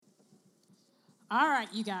All right,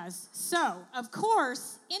 you guys. So, of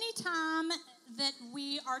course, anytime that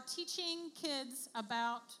we are teaching kids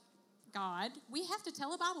about God, we have to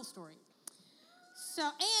tell a Bible story. So,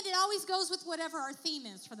 and it always goes with whatever our theme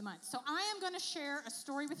is for the month. So I am going to share a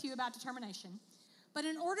story with you about determination. But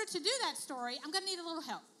in order to do that story, I'm going to need a little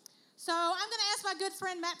help. So I'm going to ask my good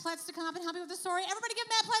friend Matt Pletz to come up and help me with the story. Everybody give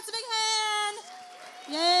Matt Pletz a big hand.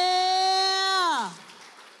 Yeah.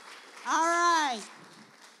 All right.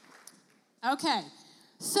 Okay.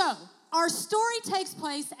 So our story takes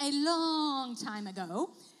place a long time ago.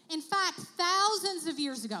 In fact, thousands of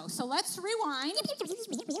years ago. So let's rewind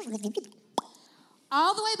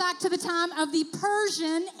all the way back to the time of the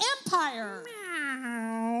Persian Empire.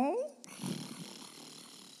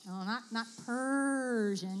 No, not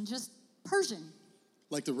Persian, just Persian.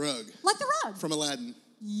 Like the rug. Like the rug. From Aladdin.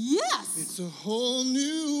 Yes. It's a whole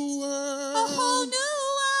new world. A whole new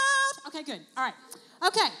world. Okay, good. All right.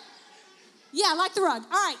 Okay. Yeah, like the rug.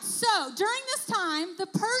 All right. So during this time, the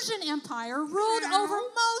Persian Empire ruled over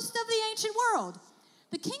most of the ancient world.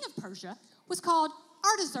 The king of Persia was called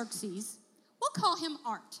Artaxerxes. We'll call him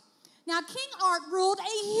Art. Now, King Art ruled a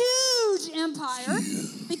huge empire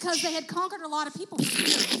because they had conquered a lot of people.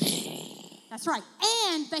 That's right.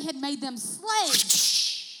 And they had made them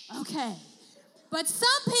slaves. Okay. But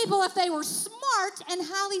some people, if they were smart and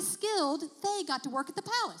highly skilled, they got to work at the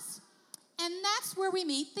palace. And that's where we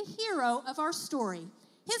meet the hero of our story.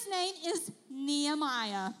 His name is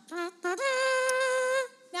Nehemiah.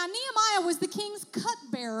 Now, Nehemiah was the king's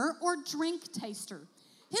cupbearer or drink taster.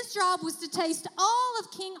 His job was to taste all of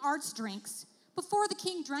King Art's drinks before the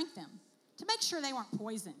king drank them to make sure they weren't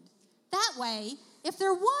poisoned. That way, if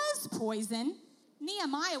there was poison,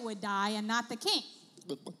 Nehemiah would die and not the king.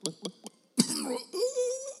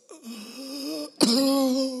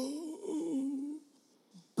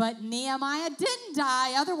 But Nehemiah didn't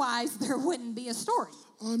die, otherwise there wouldn't be a story.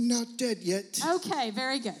 I'm not dead yet. Okay,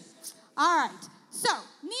 very good. All right. So,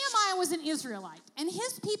 Nehemiah was an Israelite, and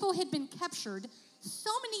his people had been captured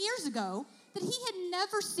so many years ago that he had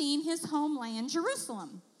never seen his homeland,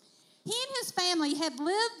 Jerusalem. He and his family had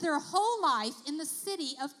lived their whole life in the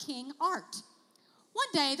city of King Art.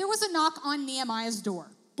 One day, there was a knock on Nehemiah's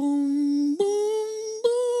door. Boom, boom,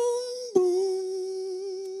 boom,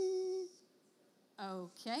 boom.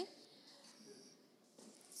 Okay.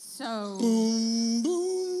 So, Boom,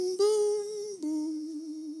 boom, boom,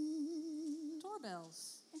 boom.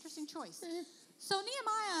 doorbells. Interesting choice. So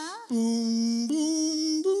Nehemiah, Boom,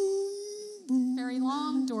 boom, boom, boom. very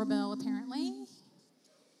long doorbell apparently.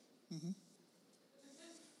 Mm-hmm.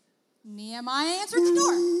 Nehemiah answered the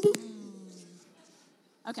door.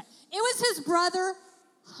 Okay. It was his brother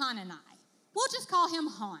Hanani. We'll just call him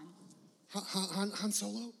Han. Han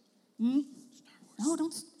Solo? No,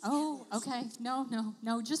 don't. Oh, okay. No,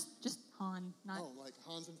 just Han. Not. Oh, like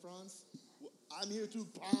Hans and Franz? I'm here to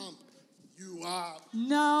pump you up.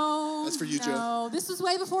 No. That's for you, no. Joe. No, this was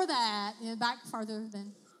way before that. Back farther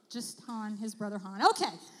than just Han, his brother Han.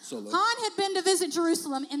 Okay. Solo. Han had been to visit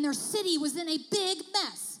Jerusalem, and their city was in a big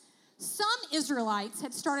mess. Some Israelites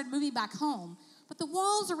had started moving back home, but the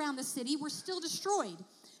walls around the city were still destroyed,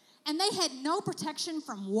 and they had no protection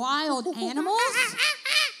from wild animals.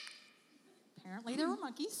 Apparently, there were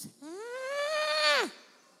monkeys.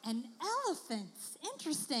 And elephants.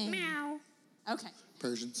 Interesting. Meow. Okay.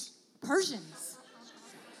 Persians.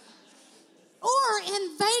 Or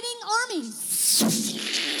invading armies.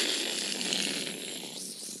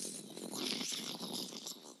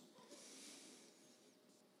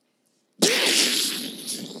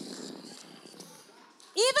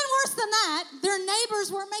 Even worse than that, their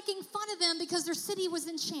neighbors were making fun of them because their city was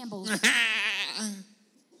in shambles.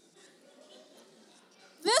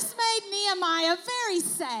 This made Nehemiah very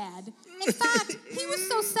sad. In fact, he was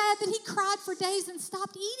so sad that he cried for days and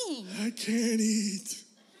stopped eating. I can't eat.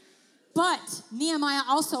 But Nehemiah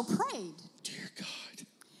also prayed. Dear God.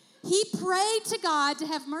 He prayed to God to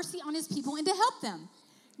have mercy on his people and to help them.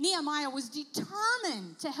 Nehemiah was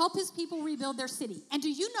determined to help his people rebuild their city. And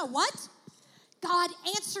do you know what? God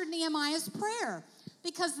answered Nehemiah's prayer,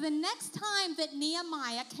 because the next time that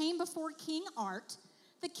Nehemiah came before King Art,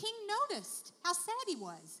 the king noticed how sad he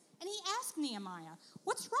was, and he asked Nehemiah,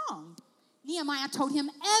 "What's wrong?" Nehemiah told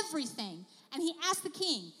him everything, and he asked the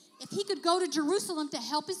king if he could go to Jerusalem to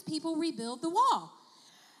help his people rebuild the wall.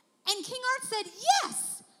 And King Art said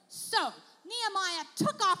yes. So Nehemiah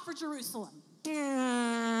took off for Jerusalem.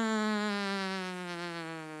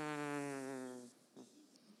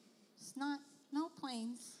 It's no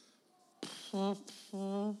planes.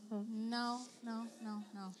 No.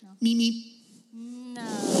 Me, me.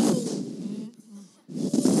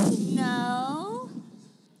 No.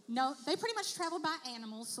 No, they pretty much traveled by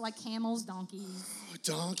animals, so like camels, donkeys. Oh,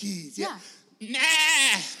 donkeys, yeah.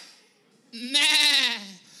 Yeah. Nah.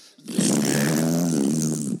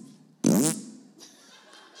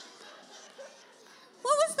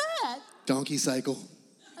 What was that? Donkey cycle.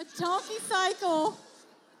 A donkey cycle.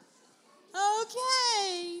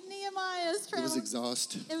 Okay, Nehemiah's traveling. It was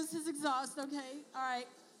exhaust. It was his exhaust, okay. All right.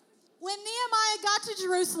 When Nehemiah got to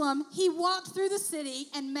Jerusalem, he walked through the city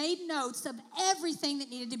and made notes of everything that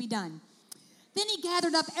needed to be done. Then he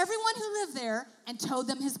gathered up everyone who lived there and told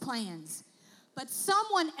them his plans. But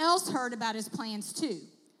someone else heard about his plans too.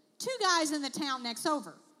 2 guys in the town next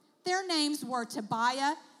over. Their names were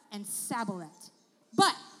Tobiah and Sanballat.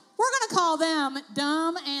 But we're going to call them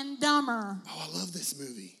Dumb and Dumber. Oh, I love this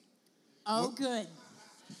movie. Oh, good.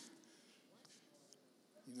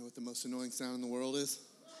 You know what the most annoying sound in the world is?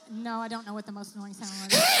 No, I don't know what the most annoying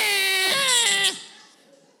sound was.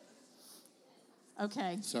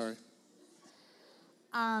 Okay. Sorry.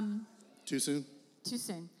 Too soon? Too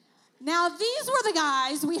soon. Now, these were the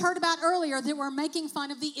guys we heard about earlier that were making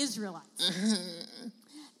fun of the Israelites.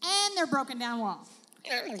 And their broken down wall.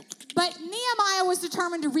 But Nehemiah was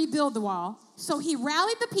determined to rebuild the wall, so he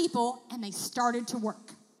rallied the people and they started to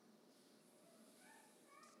work.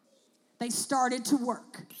 They started to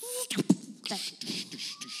work.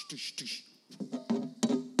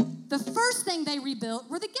 The first thing they rebuilt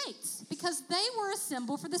were the gates because they were a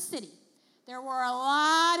symbol for the city. There were a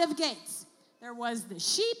lot of gates. There was the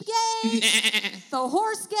sheep gate, the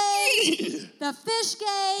horse gate, the fish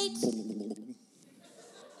gate,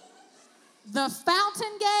 the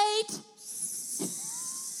fountain gate,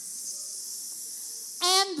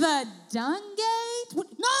 and the dung gate.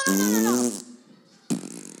 No.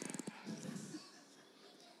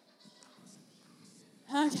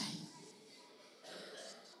 Okay.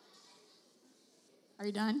 Are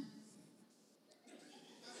you done?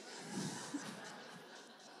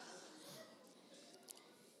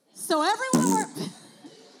 So everyone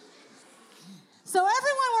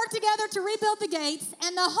worked together to rebuild the gates,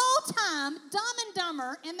 and the whole time, Dumb and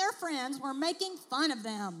Dumber and their friends were making fun of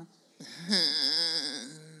them.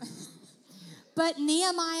 But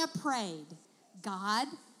Nehemiah prayed, God,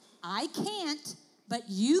 I can't, but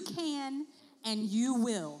you can, and you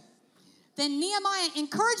will. Then Nehemiah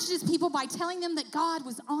encouraged his people by telling them that God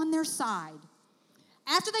was on their side.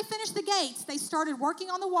 After they finished the gates, they started working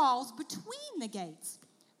on the walls between the gates.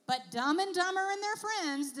 But Dumb and Dumber and their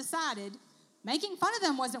friends decided making fun of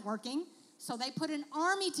them wasn't working, so they put an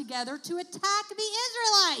army together to attack the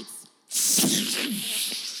Israelites.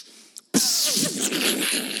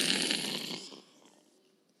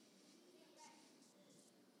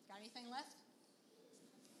 Got anything left?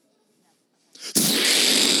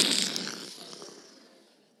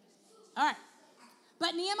 All right.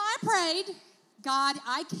 But Nehemiah prayed, God,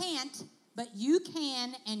 I can't, but you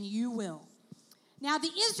can and you will. Now,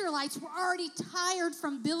 the Israelites were already tired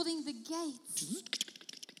from building the gates.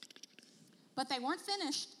 But they weren't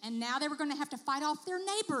finished, and now they were going to have to fight off their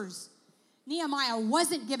neighbors. Nehemiah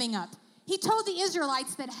wasn't giving up. He told the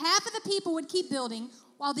Israelites that half of the people would keep building,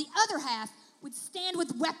 while the other half would stand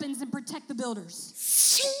with weapons and protect the builders.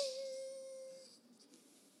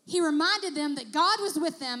 He reminded them that God was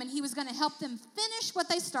with them, and he was going to help them finish what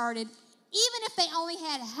they started, even if they only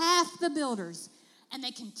had half the builders. And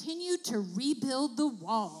they continued to rebuild the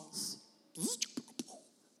walls.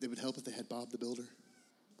 They would help if they had Bob the Builder.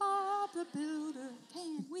 Bob the Builder,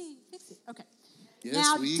 can we fix it? Okay. Yes,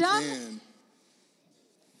 now, we can.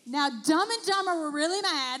 Now, Dumb and Dumber were really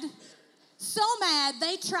mad. So mad,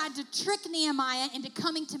 they tried to trick Nehemiah into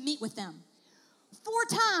coming to meet with them. 4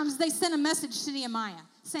 times they sent a message to Nehemiah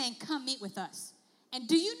saying, come meet with us. And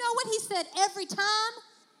do you know what he said every time?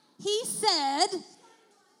 He said,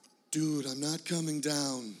 dude, I'm not coming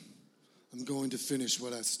down. I'm going to finish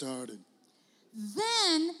what I started.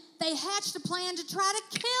 Then they hatched a plan to try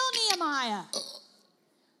to kill Nehemiah.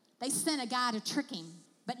 They sent a guy to trick him.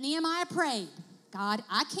 But Nehemiah prayed, God,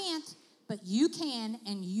 I can't, but you can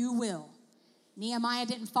and you will. Nehemiah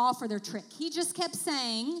didn't fall for their trick. He just kept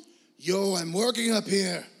saying, yo, I'm working up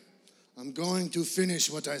here. I'm going to finish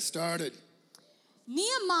what I started.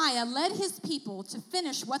 Nehemiah led his people to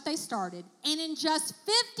finish what they started, and in just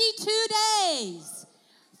 52 days,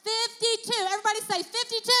 52, everybody say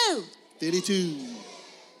 52. 52.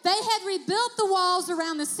 They had rebuilt the walls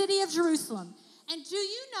around the city of Jerusalem. And do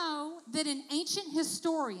you know that an ancient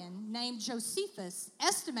historian named Josephus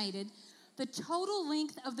estimated the total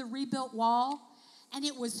length of the rebuilt wall, and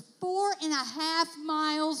it was 4.5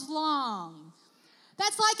 miles long.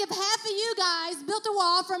 That's like if half of you guys built a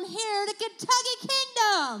wall from here to Kentucky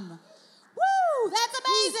Kingdom. Woo, that's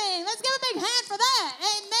amazing. Let's give a big hand for that.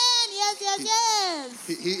 Amen. yes.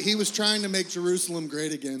 He was trying to make Jerusalem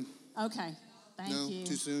great again. Okay. Thank you.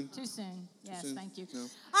 Too soon? Too soon. Yes, soon? thank you. No. All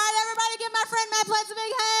right, everybody give my friend Matt Pletz a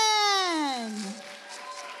big hand.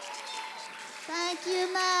 Thank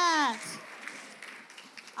you, Matt.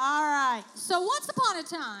 All right. So once upon a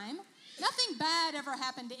time, nothing bad ever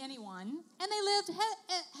happened to anyone, and they lived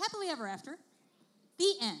happily ever after.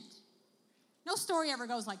 The end. No story ever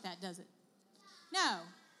goes like that, does it? No,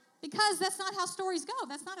 because that's not how stories go.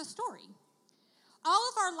 That's not a story. All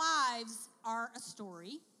of our lives are a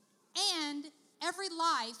story, and every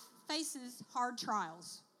life faces hard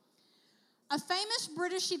trials. A famous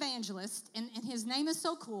British evangelist, and his name is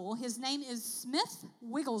so cool, his name is Smith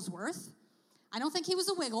Wigglesworth. I don't think he was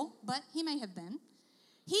a wiggle, but he may have been.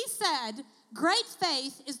 He said, great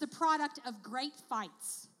faith is the product of great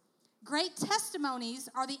fights. Great testimonies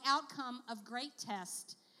are the outcome of great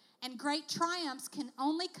tests, and great triumphs can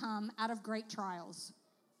only come out of great trials.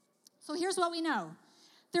 So here's what we know.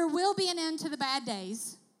 There will be an end to the bad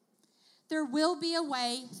days. There will be a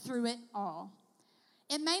way through it all.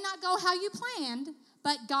 It may not go how you planned,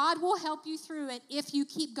 but God will help you through it if you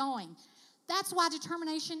keep going. That's why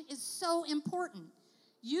determination is so important.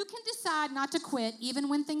 You can decide not to quit even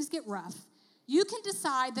when things get rough. You can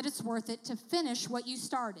decide that it's worth it to finish what you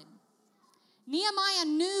started. Nehemiah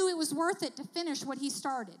knew it was worth it to finish what he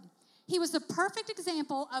started. He was a perfect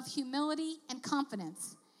example of humility and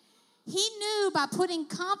confidence. He knew by putting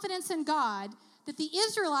confidence in God that the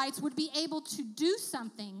Israelites would be able to do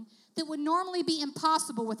something that would normally be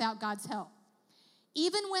impossible without God's help,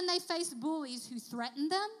 even when they faced bullies who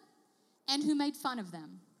threatened them and who made fun of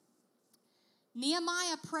them.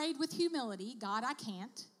 Nehemiah prayed with humility, God, I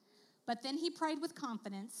can't, but then he prayed with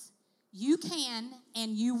confidence, you can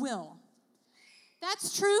and you will.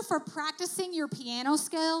 That's true for practicing your piano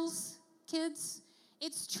skills, kids.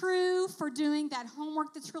 It's true for doing that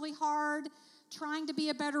homework that's really hard, trying to be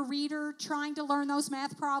a better reader, trying to learn those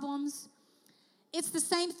math problems. It's the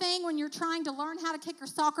same thing when you're trying to learn how to kick your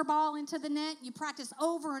soccer ball into the net. You practice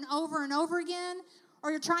over and over and over again.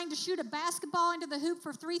 Or you're trying to shoot a basketball into the hoop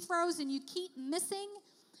for 3 throws and you keep missing,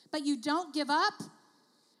 but you don't give up.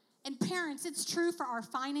 And parents, it's true for our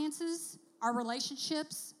finances, our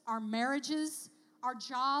relationships, our marriages, our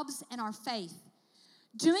jobs, and our faith.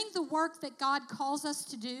 Doing the work that God calls us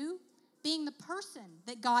to do, being the person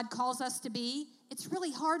that God calls us to be, it's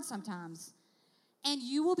really hard sometimes. And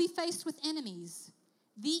you will be faced with enemies,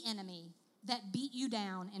 the enemy that beat you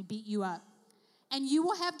down and beat you up. And you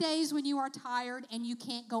will have days when you are tired and you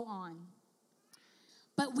can't go on.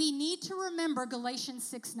 But we need to remember Galatians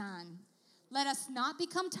 6:9. Let us not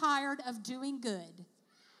become tired of doing good.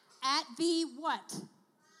 At the what?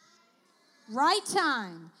 Right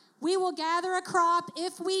time. We will gather a crop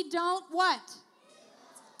if we don't what?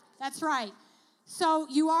 That's right. So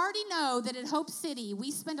you already know that at Hope City,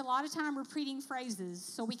 we spend a lot of time repeating phrases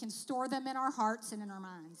so we can store them in our hearts and in our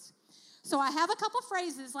minds. So I have a couple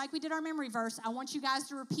phrases like we did our memory verse. I want you guys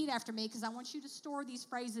to repeat after me because I want you to store these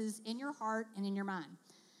phrases in your heart and in your mind.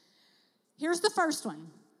 Here's the first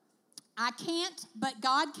one. I can't, but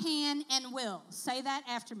God can and will. Say that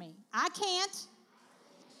after me. I can't,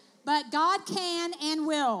 but God can and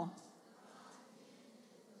will.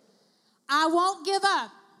 I won't give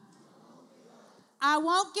up. I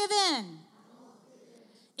won't give in.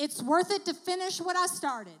 It's worth it to finish what I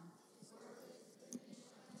started.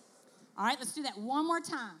 All right, let's do that one more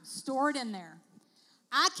time. Store it in there.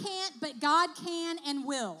 I can't, but God can and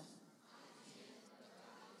will.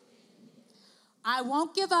 I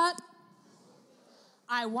won't give up.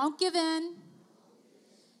 I won't give in.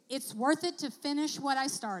 It's worth it to finish what I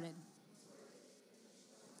started.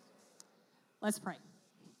 Let's pray.